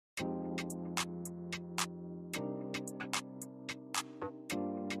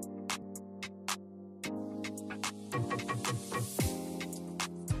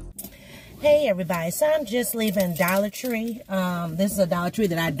Hey everybody, so I'm just leaving Dollar Tree. This is a Dollar Tree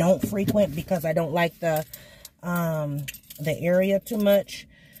that I don't frequent because I don't like the area too much.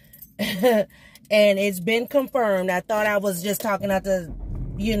 And it's been confirmed. I thought I was just talking out the,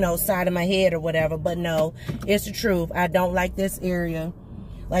 side of my head or whatever, but no, it's the truth. I don't like this area.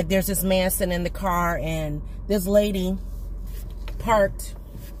 Like, there's this man sitting in the car and this lady parked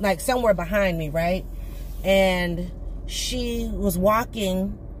like somewhere behind me, right? And she was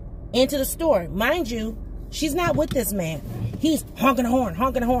walking into the store. Mind you, she's not with this man. He's honking a horn,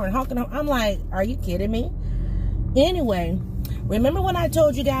 honking a horn, honking a horn. I'm like, are you kidding me? Anyway, remember when I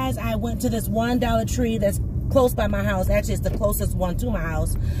told you guys I went to this one Dollar Tree that's close by my house? Actually, it's the closest one to my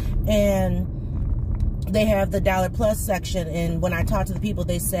house. And they have the Dollar Plus section. And when I talked to the people,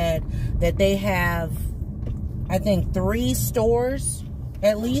 they said that they have, I think, 3 stores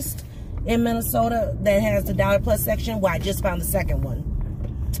at least in Minnesota that has the Dollar Plus section. Well, I just found the second one.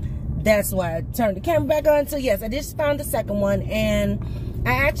 That's why I turned the camera back on. So yes, I just found the second one, and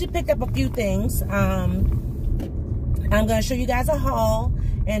I actually picked up a few things. I'm going to show you guys a haul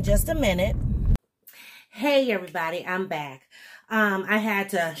in just a minute. Hey everybody, I'm back. I had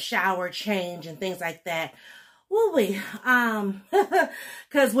to shower, change, and things like that. Woo-wee.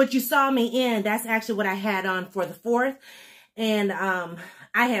 Because what you saw me in, that's actually what I had on for the 4th. And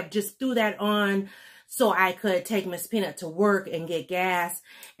I have just threw that on so I could take Miss Peanut to work and get gas.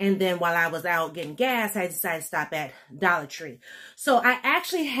 And then while I was out getting gas, I decided to stop at Dollar Tree. So I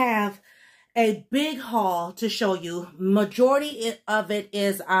actually have a big haul to show you. Majority of it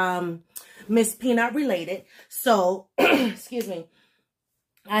is Miss Peanut related. So, excuse me.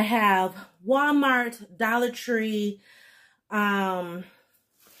 I have Walmart, Dollar Tree,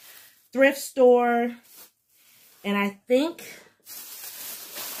 thrift store, and I think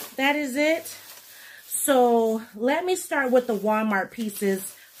that is it. So let me start with the Walmart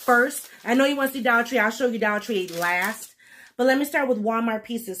pieces first. I know you want to see Dollar Tree. I'll show you Dollar Tree last. But let me start with Walmart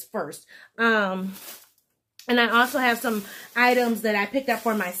pieces first. And I also have some items that I picked up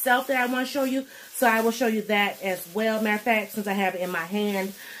for myself that I want to show you. So I will show you that as well. Matter of fact, since I have it in my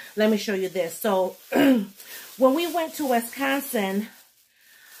hand, let me show you this. So when we went to Wisconsin,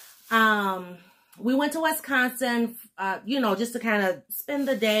 just to kind of spend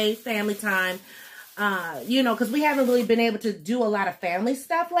the day, family time. Because we haven't really been able to do a lot of family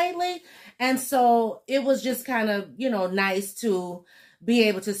stuff lately. And so it was just kind of, nice to be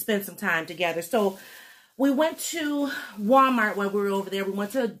able to spend some time together. So we went to Walmart when we were over there. We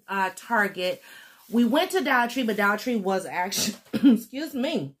went to Target. We went to Dollar Tree, but Dollar Tree was actually, excuse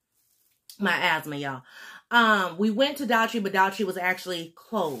me, my asthma, y'all. We went to Dollar Tree, but Dollar Tree was actually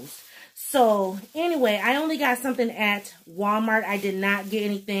closed. So anyway, I only got something at Walmart. I did not get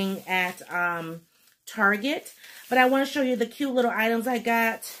anything at Target, but I want to show you the cute little items I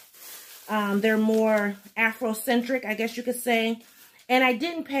got. They're more Afrocentric, I guess you could say, and I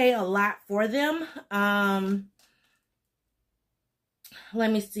didn't pay a lot for them. Let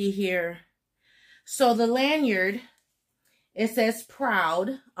me see here. So the lanyard, it says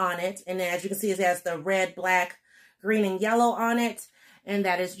Proud on it, and as you can see, it has the red, black, green, and yellow on it. And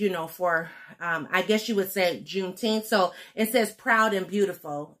that is, for, I guess you would say Juneteenth. So it says Proud and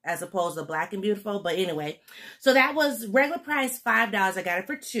Beautiful as opposed to Black and Beautiful. But anyway, so that was regular price, $5. I got it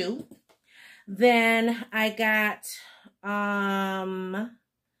for 2. Then I got, let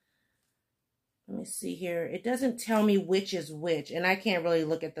me see here. It doesn't tell me which is which, and I can't really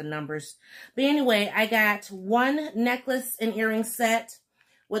look at the numbers. But anyway, I got 1 necklace and earring set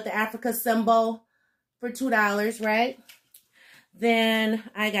with the Africa symbol for $2, right? Then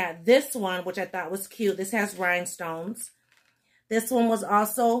I got this one, which I thought was cute. This has rhinestones. This one was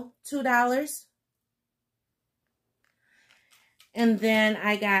also $2. And then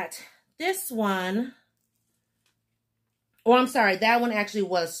I got this one. Oh, I'm sorry. That one actually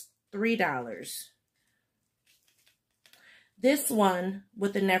was $3. This one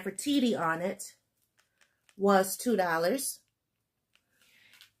with the Nefertiti on it was $2.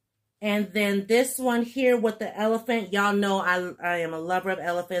 And then this one here with the elephant, y'all know I am a lover of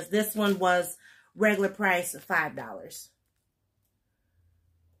elephants. This one was regular price $5.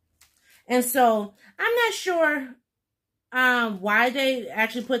 And so I'm not sure why they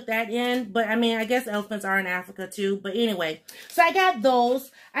actually put that in, but I mean, I guess elephants are in Africa too. But anyway, so I got those.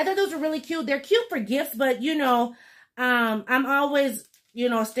 I thought those were really cute. They're cute for gifts, but I'm always,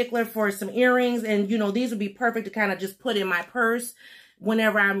 a stickler for some earrings, and these would be perfect to kind of just put in my purse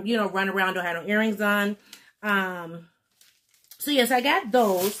whenever I'm, run around, don't have no earrings on. So yes, I got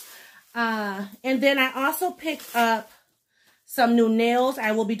those. And then I also picked up some new nails.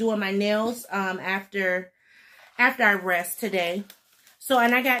 I will be doing my nails after I rest today. So,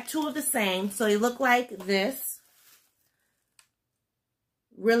 and I got 2 of the same. So they look like this.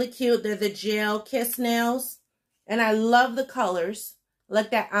 Really cute. They're the gel kiss nails. And I love the colors.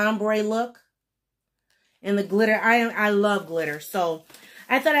 Like that ombre look. And the glitter. I love glitter. So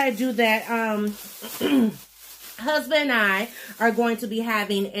I thought I'd do that. Husband and I are going to be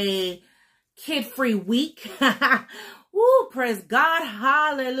having a kid-free week. Woo, praise God.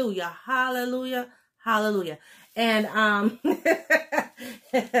 Hallelujah. Hallelujah. Hallelujah. And I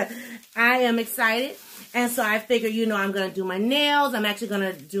am excited. And so I figured, you know, I'm going to do my nails. I'm actually going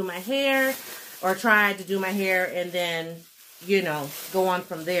to do my hair, or try to do my hair, and then, you know, go on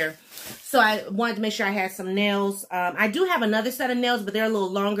from there. So I wanted to make sure I had some nails. I do have another set of nails, but they're a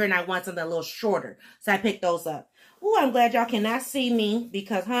little longer, and I want something a little shorter. So I picked those up. Ooh, I'm glad y'all cannot see me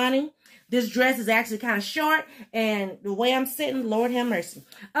because, honey, this dress is actually kind of short, and the way I'm sitting, Lord have mercy.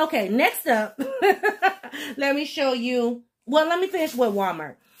 Okay, next up, let me show you. Well, let me finish with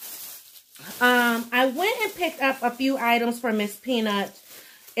Walmart. I went and picked up a few items for Miss Peanut,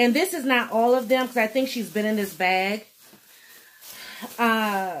 and this is not all of them because I think she's been in this bag.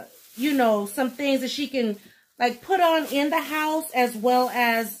 You know, some things that she can like put on in the house as well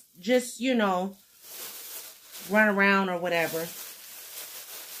as just, you know, run around or whatever.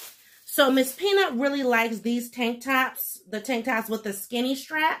 So Miss Peanut really likes these tank tops, the tank tops with the skinny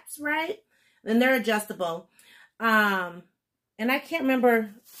straps, right? And they're adjustable. And I can't remember.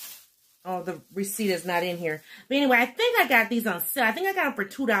 Oh, the receipt is not in here. But anyway, I think I got these on sale. I think I got them for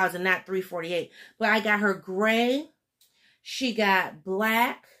 $2 and not $3.48. But I got her gray. She got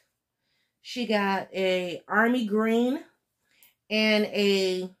black. She got a army green. And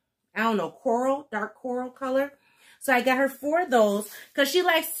a, I don't know, coral, dark coral color. So I got her 4 of those. Because she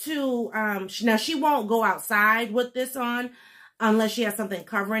likes to, now she won't go outside with this on. Unless she has something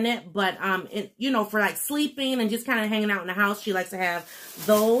covering it. But, you know, for like sleeping and just kind of hanging out in the house, she likes to have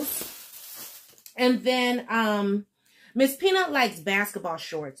those. And then, Miss Peanut likes basketball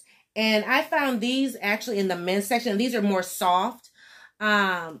shorts. And I found these actually in the men's section. These are more soft.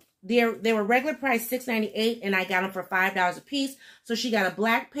 They were regular price $6.98, and I got them for $5 a piece. So she got a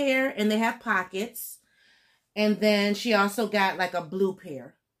black pair, and they have pockets. And then she also got like a blue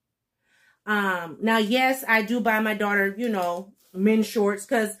pair. Now, yes, I do buy my daughter, you know, men's shorts,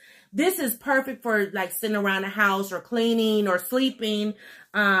 because this is perfect for like sitting around the house or cleaning or sleeping.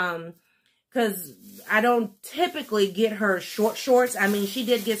 Because I don't typically get her short shorts. I mean, she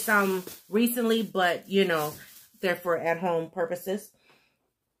did get some recently, but, you know, they're for at-home purposes.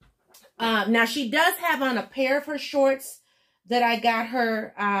 Now, she does have on a pair of her shorts that I got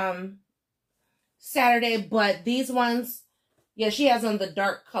her Saturday, but these ones, yeah, she has on the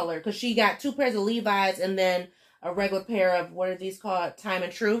dark color because she got 2 pairs of Levi's and then a regular pair of, what are these called? Time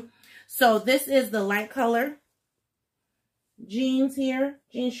and True. So this is the light color jeans here,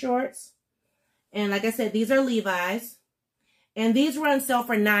 jean shorts. And like I said, these are Levi's. And these were on sale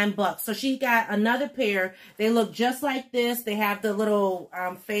for $9. So she got another pair. They look just like this. They have the little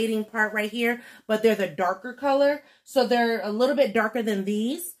fading part right here. But they're the darker color. So they're a little bit darker than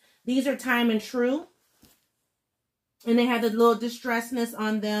these. These are Time and True. And they have the little distressedness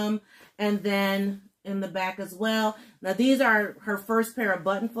on them. And then in the back as well. Now these are her first pair of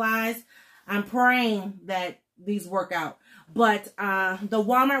button flies. I'm praying that these work out. But the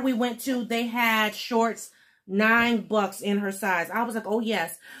Walmart we went to, they had shorts $9 in her size. I was like, oh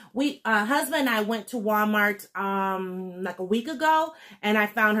yes. Husband and I went to Walmart like a week ago, and I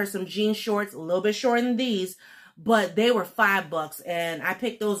found her some jean shorts, a little bit shorter than these, but they were $5, and I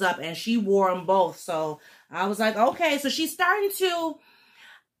picked those up, and she wore them both. So I was like, okay. So she's starting to,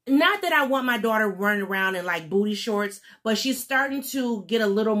 not that I want my daughter running around in like booty shorts, but she's starting to get a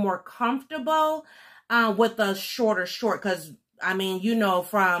little more comfortable with a shorter short. Because, I mean, you know,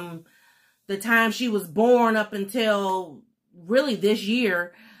 from the time she was born up until really this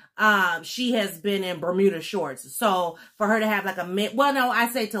year, she has been in Bermuda shorts. So for her to have like a mid, well, no, I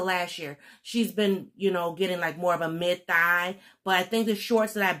say till last year, she's been, you know, getting like more of a mid-thigh. But I think the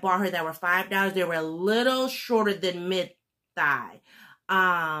shorts that I bought her that were $5, they were a little shorter than mid-thigh.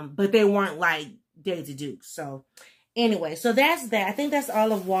 But they weren't like Daisy Dukes. So anyway, so that's that. I think that's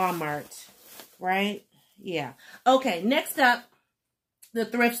all of Walmart, right? Yeah. Okay, next up, the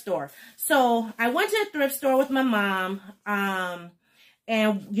thrift store. So I went to a thrift store with my mom.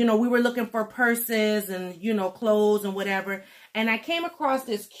 And, you know, we were looking for purses and, you know, clothes and whatever. And I came across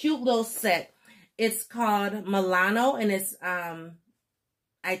this cute little set. It's called Milano, and it's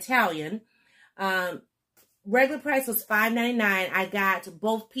Italian. Regular price was $5.99. I got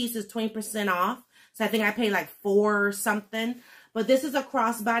both pieces 20% off. So I think I paid like $4 something. But this is a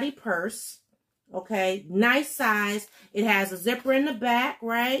crossbody purse. Okay, nice size. It has a zipper in the back,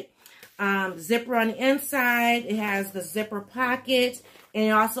 right? Zipper on the inside. It has the zipper pocket. And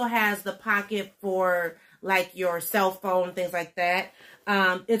it also has the pocket for like your cell phone, things like that.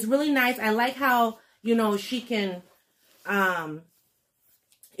 It's really nice. I like how, you know, she can,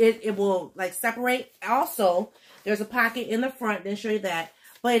 it will like separate. Also, there's a pocket in the front. Didn't show you that.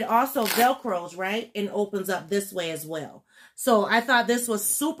 But it also Velcros, right? And opens up this way as well. So I thought this was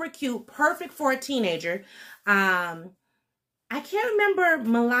super cute. Perfect for a teenager. I can't remember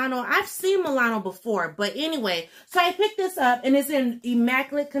Milano. I've seen Milano before. But anyway, so I picked this up. And it's in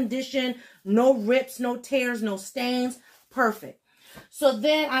immaculate condition. No rips, no tears, no stains. Perfect. So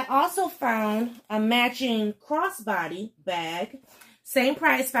then I also found a matching crossbody bag. Same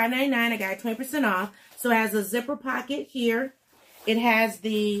price, $5.99. I got 20% off. So it has a zipper pocket here. It has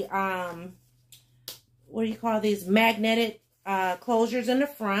the, what do you call these? Magnetic closures in the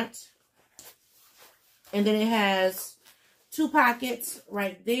front. And then it has 2 pockets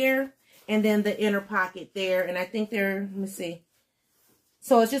right there. And then the inner pocket there. And I think they're, let me see.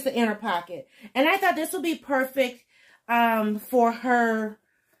 So it's just the inner pocket. And I thought this would be perfect for her,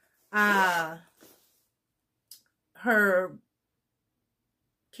 her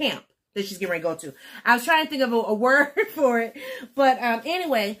camp that she's getting ready to go to. I was trying to think of a word for it. But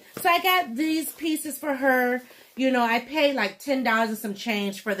anyway, so I got these pieces for her. You know, I paid like $10 and some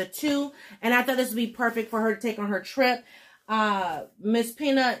change for the 2. And I thought this would be perfect for her to take on her trip. Miss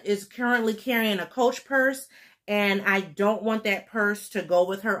Peanut is currently carrying a Coach purse. And I don't want that purse to go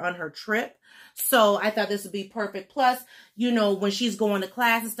with her on her trip. So I thought this would be perfect. Plus, you know, when she's going to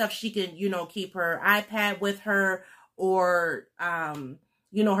class and stuff, she can, you know, keep her iPad with her or,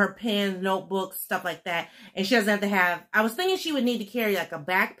 you know, her pens, notebooks, stuff like that. And she doesn't have to have, I was thinking she would need to carry like a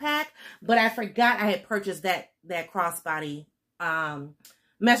backpack, but I forgot I had purchased that crossbody,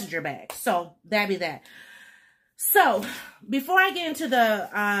 messenger bag. So that'd be that. So before I get into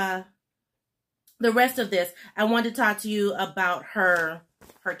the rest of this, I wanted to talk to you about her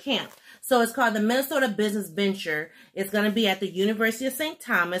camp. So it's called the Minnesota Business Venture. It's going to be at the University of St.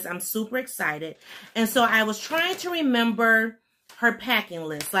 Thomas. I'm super excited. And so I was trying to remember her packing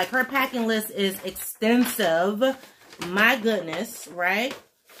list. Like, her packing list is extensive. My goodness, right?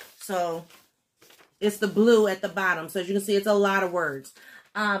 So it's the blue at the bottom. So as you can see, it's a lot of words.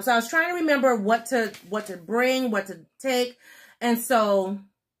 So I was trying to remember what to bring, what to take. And so,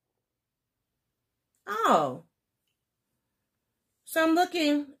 oh. So I'm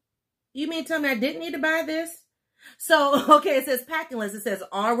looking. You mean to tell me I didn't need to buy this? So, okay, it says packing list. It says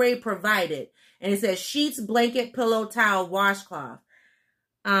already provided. And it says sheets, blanket, pillow, towel, washcloth.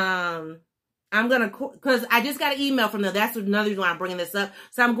 I'm going to, because I just got an email from them. That's another reason why I'm bringing this up.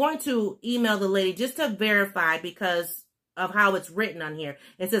 So I'm going to email the lady just to verify because of how it's written on here.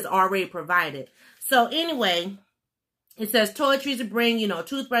 It says already provided. So anyway, it says toiletries to bring, you know,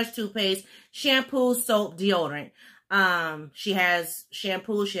 toothbrush, toothpaste, shampoo, soap, deodorant. She has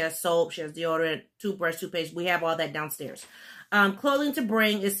shampoo, she has soap, she has deodorant, toothbrush, toothpaste. We have all that downstairs. Clothing to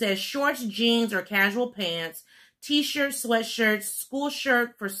bring, it says shorts, jeans, or casual pants, t-shirts, sweatshirts, school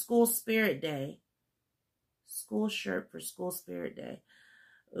shirt for school spirit day. School shirt for school spirit day.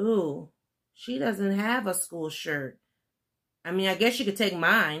 Ooh, she doesn't have a school shirt. I mean, I guess you could take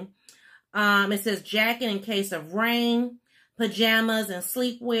mine. It says jacket in case of rain, pajamas and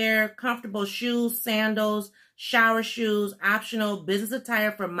sleepwear, comfortable shoes, sandals, shower shoes, optional business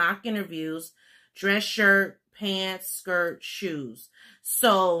attire for mock interviews, dress shirt, pants, skirt, shoes.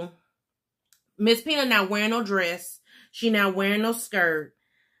 So Miss Peanut not wearing no dress. She not wearing no skirt.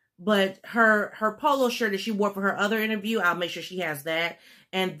 But her polo shirt that she wore for her other interview, I'll make sure she has that.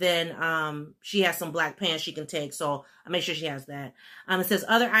 And then she has some black pants she can take, so I'll make sure she has that. It says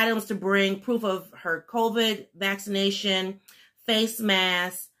other items to bring, proof of her COVID vaccination, face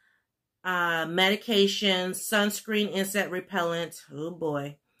mask, medications, sunscreen, insect repellent. Oh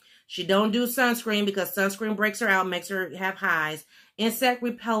boy. She don't do sunscreen because sunscreen breaks her out, makes her have highs. Insect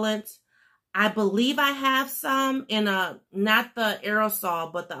repellent. I believe I have some in not the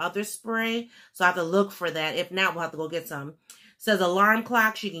aerosol, but the other spray. So I have to look for that. If not, we'll have to go get some. Says alarm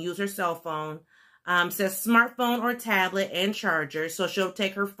clock. She can use her cell phone. Says smartphone or tablet and charger. So she'll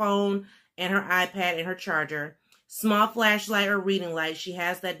take her phone and her iPad and her charger. Small flashlight or reading light. She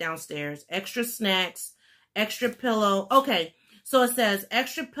has that downstairs. Extra snacks. Extra pillow. Okay. So it says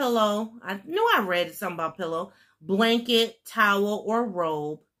extra pillow. I knew I read something about pillow. Blanket, towel, or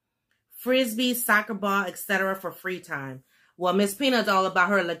robe. Frisbee, soccer ball, etc. for free time. Well, Miss Peanut's all about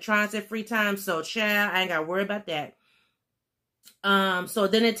her electronics at free time. So, child, I ain't got to worry about that. So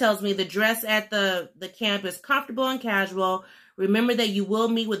then it tells me the dress at the camp is comfortable and casual. Remember that you will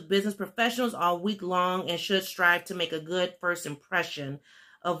meet with business professionals all week long and should strive to make a good first impression.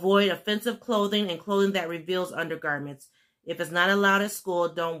 Avoid offensive clothing and clothing that reveals undergarments. If it's not allowed at school,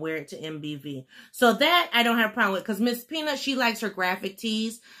 don't wear it to MBV. So that I don't have a problem with, because Miss Peanut, she likes her graphic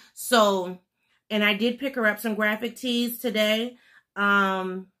tees. So, and I did pick her up some graphic tees today.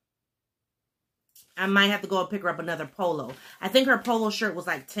 I might have to go and pick her up another polo. I think her polo shirt was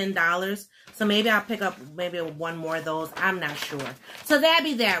like $10. So maybe I'll pick up maybe one more of those. I'm not sure. So that'd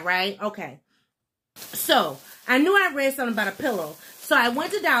be that, right? Okay. So I knew I read something about a pillow. So I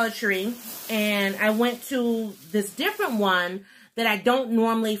went to Dollar Tree and I went to this different one that I don't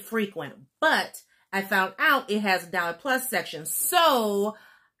normally frequent. But I found out it has a Dollar Plus section. So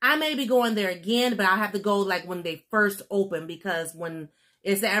I may be going there again, but I'll have to go like when they first open, because when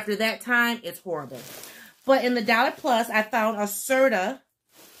it's after that time, it's horrible. But in the Dollar Plus, I found a Serta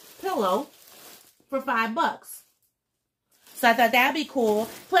pillow for $5. So I thought that'd be cool.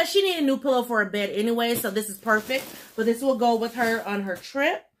 Plus, she needed a new pillow for her bed anyway, so this is perfect. But this will go with her on her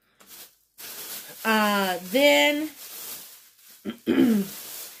trip. Then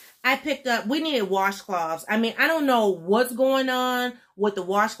I picked up, we needed washcloths. I mean, I don't know what's going on with the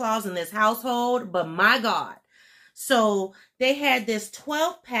washcloths in this household, but my God. So they had this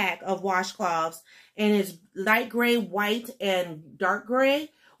 12-pack of washcloths, and it's light gray, white, and dark gray,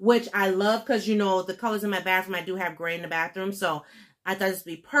 which I love because, you know, the colors in my bathroom, I do have gray in the bathroom. So I thought this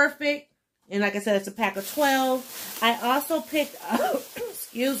would be perfect. And like I said, it's a pack of 12. I also picked up,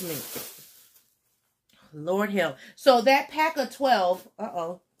 excuse me, Lord help. So that pack of 12,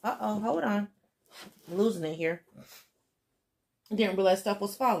 hold on. I'm losing it here. Didn't realize stuff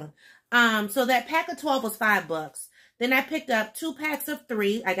was falling. So that pack of 12 was $5. Then I picked up 2 packs of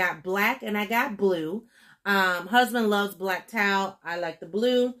 3. I got black and I got blue. Husband loves black towel. I like the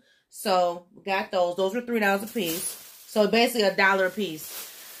blue. So we got those. Those were $3 a piece. So basically $1 a piece.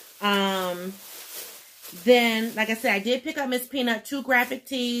 Then, like I said, I did pick up Miss Peanut 2 graphic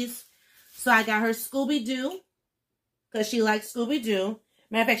tees. So I got her Scooby-Doo, because she likes Scooby-Doo.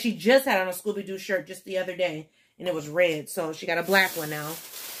 Matter of fact, she just had on a Scooby-Doo shirt just the other day, and it was red. So she got a black one now.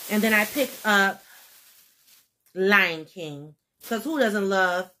 And then I picked up Lion King, because who doesn't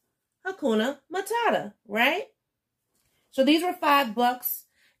love Hakuna Matata, right? So these were $5,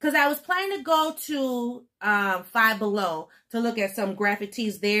 because I was planning to go to Five Below to look at some graphic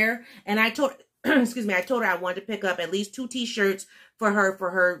tees there. And I told, excuse me, I told her I wanted to pick up at least 2 t-shirts for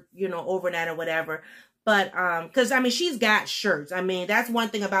her, you know, overnight or whatever. But, because, I mean, she's got shirts. I mean, that's one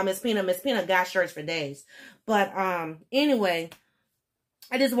thing about Miss Peanut. Miss Peanut got shirts for days. But, anyway,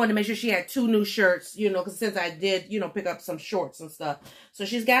 I just wanted to make sure she had 2 new shirts, you know, because since I did, you know, pick up some shorts and stuff. So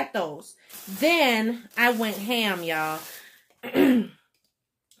she's got those. Then I went ham, y'all.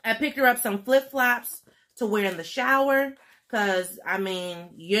 I picked her up some flip-flops to wear in the shower. Because, I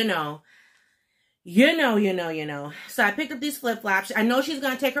mean, you know. So I picked up these flip-flops. I know she's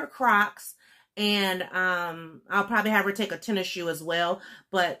going to take her Crocs. And I'll probably have her take a tennis shoe as well.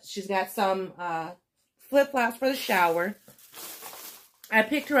 But she's got some flip-flops for the shower. I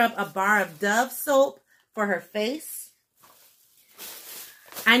picked her up a bar of Dove soap for her face.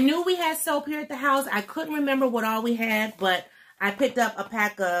 I knew we had soap here at the house. I couldn't remember what all we had, but I picked up a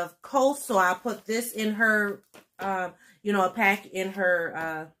pack of Coast, so I'll put this in her, you know, a pack in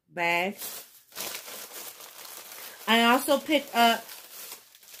her bag. I also picked up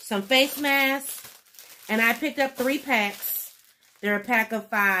some face masks, and I picked up 3 packs. They're a pack of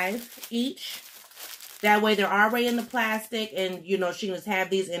 5 each. That way they're already in the plastic, and, you know, she can just have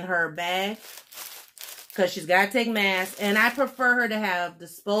these in her bag because she's got to take masks. And I prefer her to have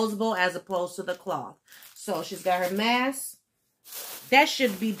disposable as opposed to the cloth. So she's got her mask. That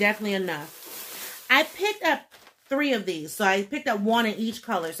should be definitely enough. I picked up 3 of these. So I picked up 1 in each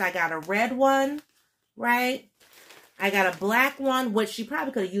color. So I got a red one, right? I got a black one, which she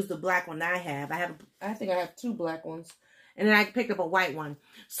probably could have used the black one I have. I think I have 2 black ones. And then I picked up a white one.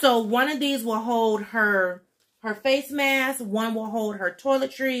 So one of these will hold her face mask. One will hold her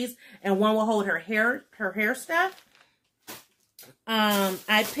toiletries. And one will hold her hair stuff.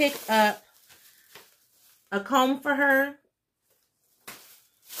 I picked up a comb for her.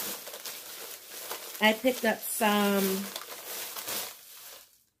 I picked up some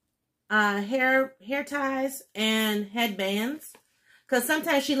hair ties and headbands. Because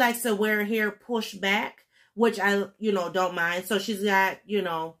sometimes she likes to wear hair pushed back. Which I, you know, don't mind. So she's got, you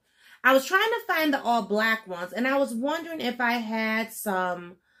know, I was trying to find the all black ones. And I was wondering if I had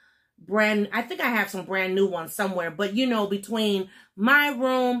some I think I have some brand new ones somewhere. But, you know, between my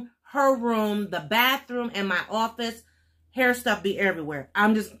room, her room, the bathroom, and my office, hair stuff be everywhere.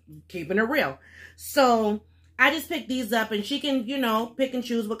 I'm just keeping it real. So I just picked these up, and she can, you know, pick and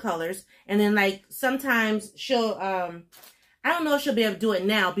choose what colors. And then, like, sometimes she'll, I don't know if she'll be able to do it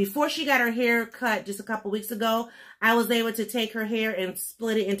now. Before she got her hair cut just a couple weeks ago, I was able to take her hair and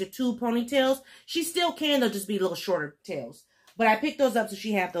split it into 2 ponytails. She still can, they'll just be little shorter tails. But I picked those up so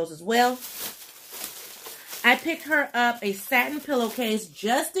she have those as well. I picked her up a satin pillowcase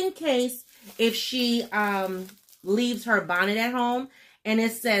just in case if she leaves her bonnet at home. And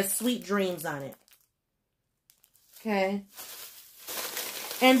it says Sweet Dreams on it. Okay.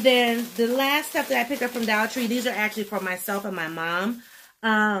 And then the last stuff that I picked up from Dollar Tree, these are actually for myself and my mom.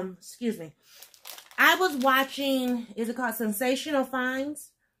 Excuse me. I was watching, is it called Sensational Finds?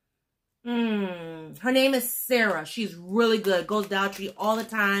 Her name is Sarah. She's really good. Goes Dollar Tree all the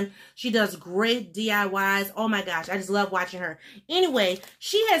time. She does great DIYs. Oh my gosh, I just love watching her. Anyway,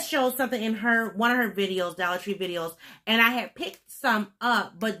 she has showed something in one of her videos, Dollar Tree videos, and I had picked some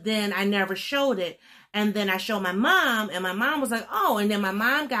up, but then I never showed it. And then I showed my mom, and my mom was like, oh, and then my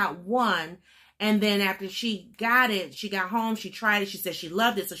mom got one. And then after she got it, she got home, she tried it, she said she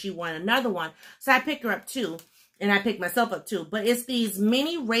loved it, so she wanted another one. So I picked her up 2, and I picked myself up 2. But it's these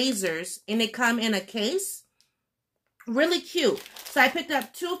mini razors, and they come in a case. Really cute. So I picked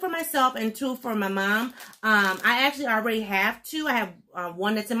up 2 for myself and 2 for my mom. I actually already have 2. I have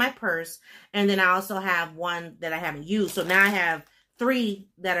one that's in my purse, and then I also have one that I haven't used. So now I have 3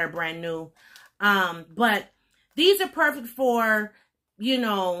 that are brand new. But these are perfect for, you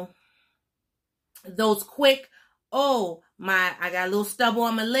know, those quick, oh, I got a little stubble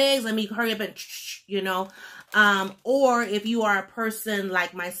on my legs, let me hurry up and, you know, or if you are a person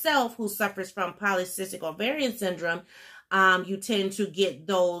like myself who suffers from polycystic ovarian syndrome, you tend to get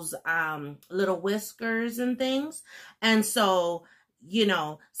those, little whiskers and things. And so, you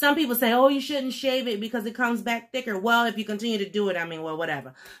know, some people say, oh, you shouldn't shave it because it comes back thicker. Well, if you continue to do it, I mean, well,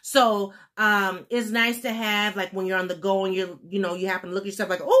 whatever. So, it's nice to have, like, when you're on the go and you happen to look at yourself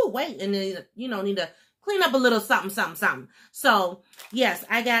like, oh, wait, and then, you know, need to clean up a little something, something, something. So, yes,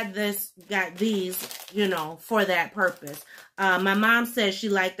 I got these, you know, for that purpose. My mom said she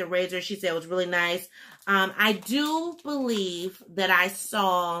liked the razor. She said it was really nice. I do believe that I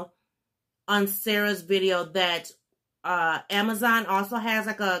saw on Sarah's video that Amazon also has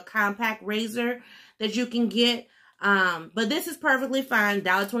like a compact razor that you can get. But this is perfectly fine.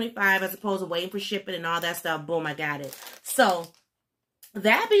 $1.25 as opposed to waiting for shipping and all that stuff. Boom, I got it. So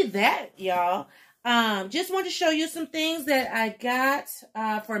that be that, y'all. Just want to show you some things that I got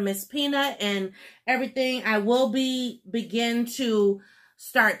for Miss Peanut and everything. I will begin to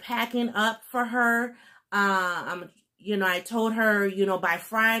start packing up for her. You know, I told her, you know, by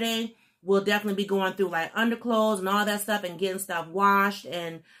Friday we'll definitely be going through like underclothes and all that stuff and getting stuff washed,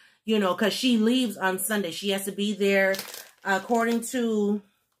 and you know, because she leaves on Sunday. She has to be there according to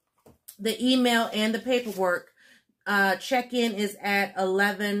the email and the paperwork. Check-in is at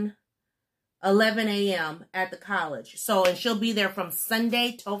 11 a.m. at the college. So, and she'll be there from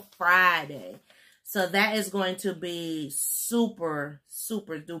Sunday till Friday. So that is going to be super,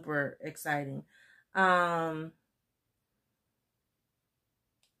 super duper exciting.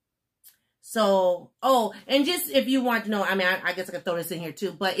 So, oh, and just if you want to know, I mean, I guess I could throw this in here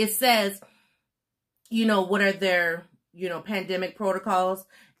too, but it says, you know, what are their, you know, pandemic protocols.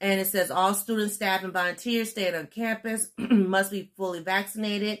 And it says all students, staff, and volunteers staying on campus must be fully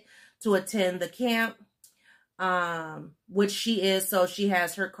vaccinated to attend the camp, which she is, so she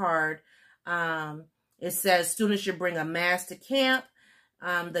has her card. It says students should bring a mask to camp.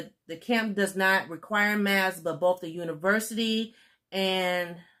 The camp does not require masks, but both the university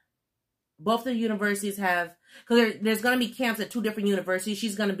and both the universities have, because there's going to be camps at 2 different universities.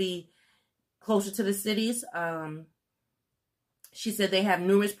 She's going to be closer to the cities. She said they have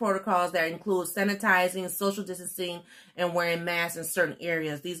numerous protocols that include sanitizing, social distancing, and wearing masks in certain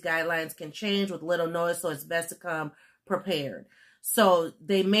areas. These guidelines can change with little notice, so it's best to come prepared. So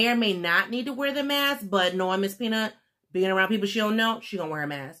they may or may not need to wear the mask, but knowing Miss Peanut, being around people she don't know, she gonna wear a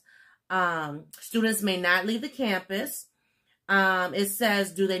mask. Students may not leave the campus. It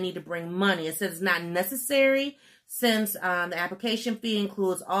says, do they need to bring money? It says it's not necessary since the application fee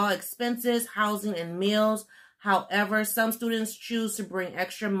includes all expenses, housing, and meals. However, some students choose to bring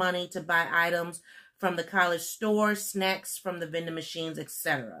extra money to buy items from the college store, snacks from the vending machines,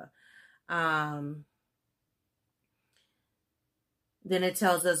 etc. Then it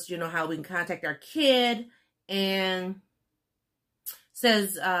tells us, you know, how we can contact our kid, and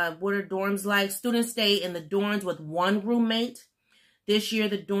says, what are dorms like? Students stay in the dorms with 1 roommate. This year,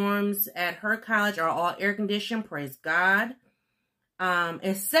 the dorms at her college are all air conditioned. Praise God.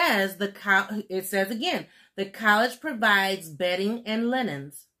 It says again, the The college provides bedding and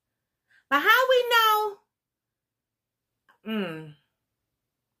linens. But how we know?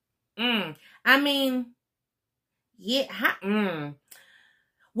 I mean, yeah.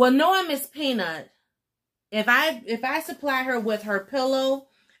 Well, knowing Miss Peanut, if I supply her with her pillow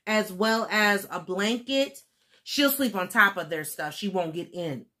as well as a blanket, she'll sleep on top of their stuff. She won't get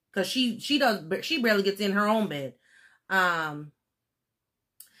in because she barely gets in her own bed.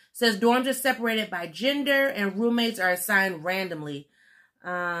 Says dorms are separated by gender and roommates are assigned randomly.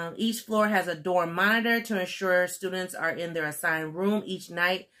 Each floor has a dorm monitor to ensure students are in their assigned room each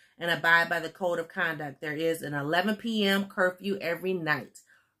night and abide by the code of conduct. There is an 11 p.m. curfew every night.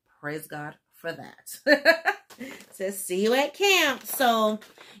 Praise God for that. Says, see you at camp. So,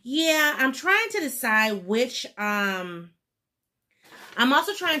 yeah, I'm trying to decide which, I'm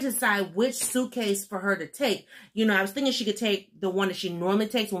also trying to decide which suitcase for her to take. You know, I was thinking she could take the one that she normally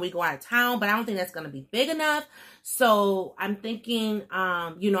takes when we go out of town, but I don't think that's going to be big enough. So I'm thinking,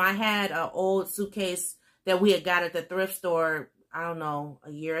 you know, I had an old suitcase that we had got at the thrift store, I don't know,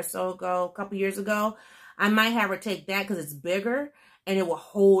 a year or so ago, a couple years ago. I might have her take that because it's bigger and it will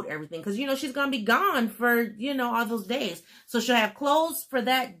hold everything. Because, you know, she's going to be gone for, you know, all those days. So she'll have clothes for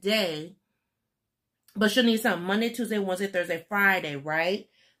that day. But she'll need something Monday, Tuesday, Wednesday, Thursday, Friday, right?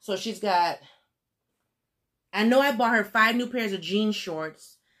 So she's got, I know I bought her 5 new pairs of jean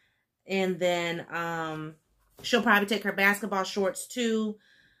shorts. And then she'll probably take her basketball shorts too,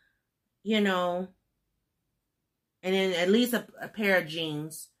 you know. And then at least a pair of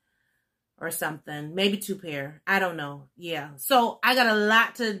jeans or something. Maybe 2 pair. I don't know. Yeah. So I got a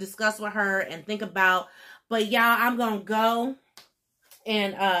lot to discuss with her and think about. But y'all, I'm going to go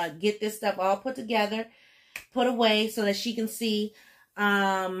and get this stuff all put together, put away so that she can see.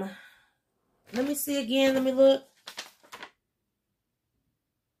 Let me see again. Let me look.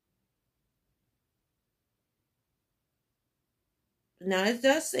 Now it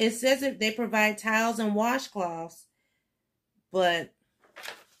says that they provide towels and washcloths, but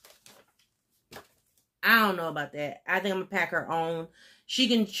I don't know about that. I think I'm gonna pack her own. She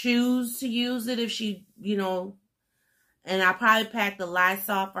can choose to use it if she, you know. And I'll probably pack the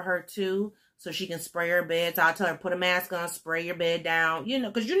Lysol for her too, so she can spray her bed. So I'll tell her, put a mask on, spray your bed down, you know,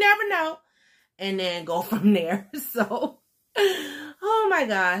 because you never know. And then go from there. So, oh my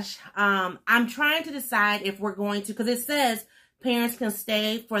gosh. I'm trying to decide if we're going to, because it says parents can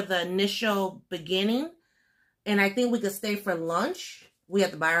stay for the initial beginning. And I think we could stay for lunch. We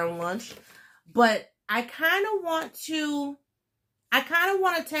have to buy our own lunch. But I kind of want to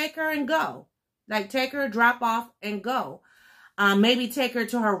take her and go. Like, take her, drop off, and go. Maybe take her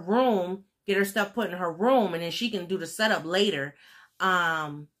to her room, get her stuff put in her room, and then she can do the setup later.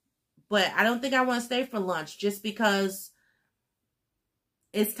 But I don't think I want to stay for lunch just because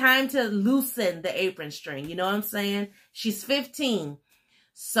it's time to loosen the apron string. You know what I'm saying? She's 15.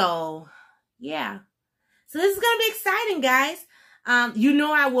 So, yeah. So this is going to be exciting, guys. You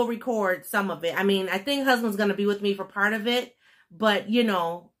know I will record some of it. I mean, I think husband's going to be with me for part of it. But, you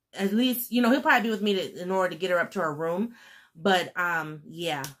know, at least, you know, he'll probably be with me in order to get her up to her room. But,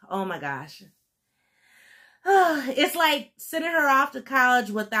 yeah. Oh, my gosh. It's like sending her off to college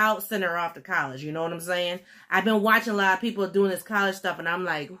without sending her off to college. You know what I'm saying? I've been watching a lot of people doing this college stuff, and I'm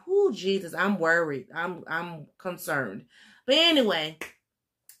like, "Ooh, Jesus, I'm worried. I'm concerned." But anyway,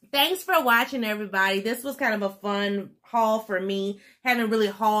 thanks for watching, everybody. This was kind of a fun haul for me. Haven't really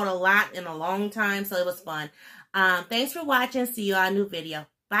hauled a lot in a long time, so it was fun. Thanks for watching. See you on a new video.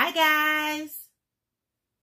 Bye, guys.